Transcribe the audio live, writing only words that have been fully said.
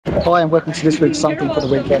Hi and welcome to this week's Something for the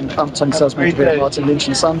Weekend. I'm Tony Salesman with Martin Lynch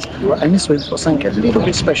and Sons, and this week we've got something a little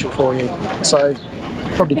bit special for you. So,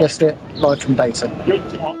 probably guessed it, live from Dayton.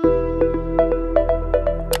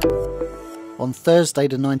 On Thursday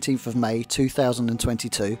the 19th of May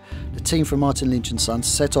 2022, the team from Martin Lynch and Sons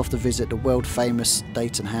set off to visit the world famous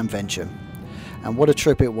Dayton Hamvention. And what a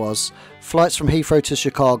trip it was. Flights from Heathrow to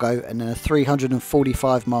Chicago and then a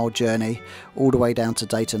 345-mile journey all the way down to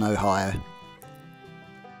Dayton, Ohio.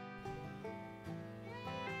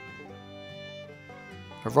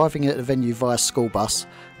 Arriving at the venue via school bus,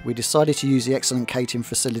 we decided to use the excellent catering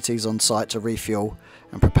facilities on site to refuel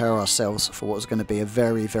and prepare ourselves for what was going to be a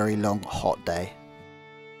very, very long, hot day.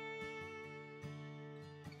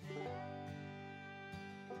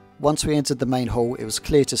 Once we entered the main hall, it was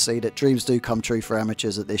clear to see that dreams do come true for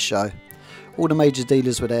amateurs at this show. All the major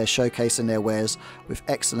dealers were there showcasing their wares with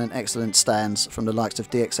excellent stands from the likes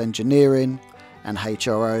of DX Engineering and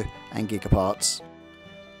HRO and Gigaparts.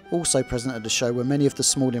 Also present at the show were many of the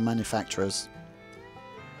smaller manufacturers.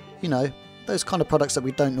 You know, those kind of products that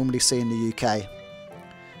we don't normally see in the UK.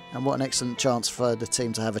 And what an excellent chance for the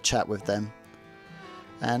team to have a chat with them.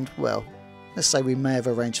 And, well, let's say we may have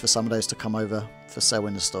arranged for some of those to come over for sale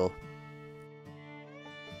in the store.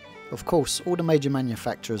 Of course, all the major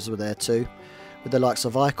manufacturers were there too, with the likes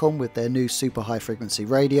of Icon with their new super high frequency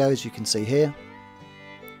radios you can see here.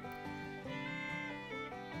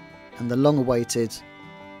 And the long awaited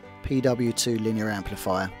PW2 linear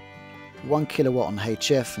amplifier, 1 kilowatt on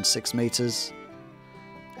HF and 6 meters,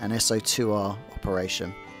 and SO2R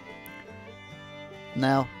operation.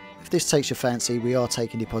 Now, if this takes your fancy, we are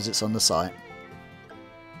taking deposits on the site.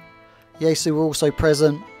 Yaesu were also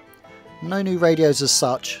present. No new radios as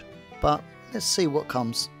such, but let's see what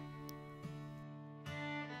comes.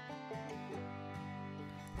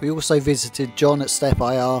 We also visited John at Step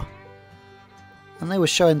IR, and they were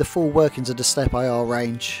showing the full workings of the Step IR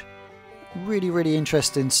range. Really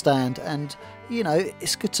interesting stand, and you know,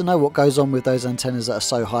 it's good to know what goes on with those antennas that are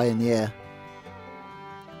so high in the air.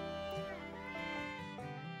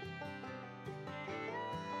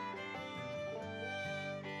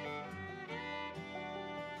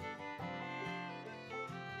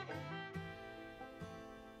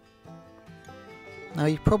 Now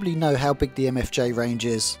you probably know how big the MFJ range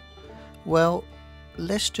is. Well,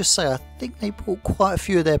 let's just say I think they brought quite a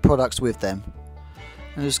few of their products with them.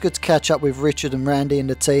 And it was good to catch up with Richard and Randy and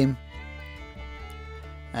the team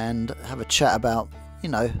and have a chat about, you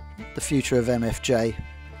know, the future of MFJ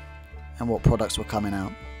and what products were coming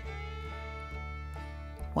out.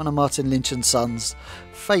 One of Martin Lynch and Sons'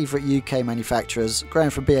 favourite UK manufacturers, Graham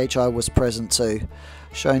from BHI, was present too,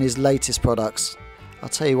 showing his latest products. I'll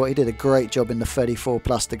tell you what, he did a great job in the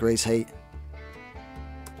 34+ degrees heat.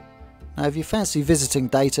 Now if you fancy visiting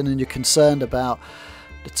Dayton and you're concerned about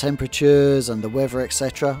the temperatures and the weather,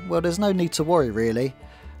 etc., well, there's no need to worry really.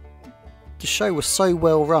 The show was so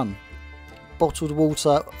well run. Bottled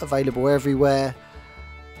water available everywhere,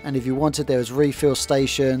 and if you wanted, there was refill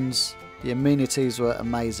stations. The amenities were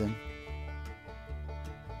amazing.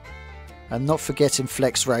 And not forgetting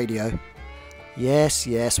Flex Radio. Yes,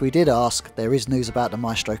 we did ask. There is news about the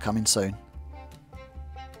Maestro coming soon.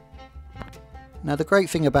 Now the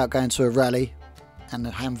great thing about going to a rally, and the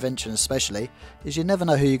Hamvention especially, is you never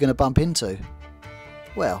know who you're going to bump into.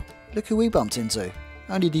 Well, look who we bumped into.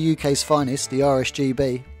 Only the UK's finest, the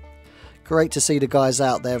RSGB. Great to see the guys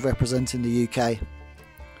out there representing the UK.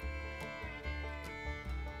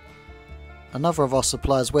 Another of our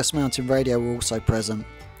suppliers, West Mountain Radio, were also present.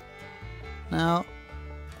 Now,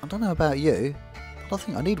 I don't know about you, but I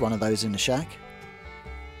think I need one of those in the shack.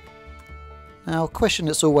 Now, a question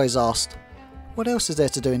that's always asked: what else is there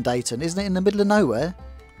to do in Dayton? Isn't it in the middle of nowhere?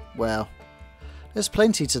 Well, there's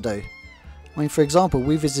plenty to do. I mean, for example,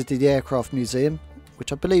 we visited the Aircraft Museum,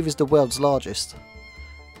 which I believe is the world's largest.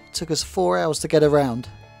 It took us 4 hours to get around,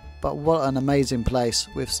 but what an amazing place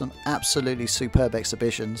with some absolutely superb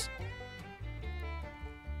exhibitions.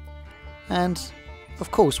 And,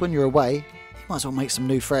 of course, when you're away, you might as well make some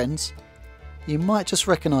new friends. You might just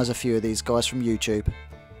recognise a few of these guys from YouTube.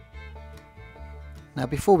 Now,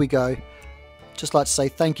 before we go, just like to say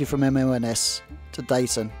thank you from ML&S to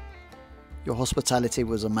Dayton. Your hospitality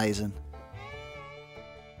was amazing.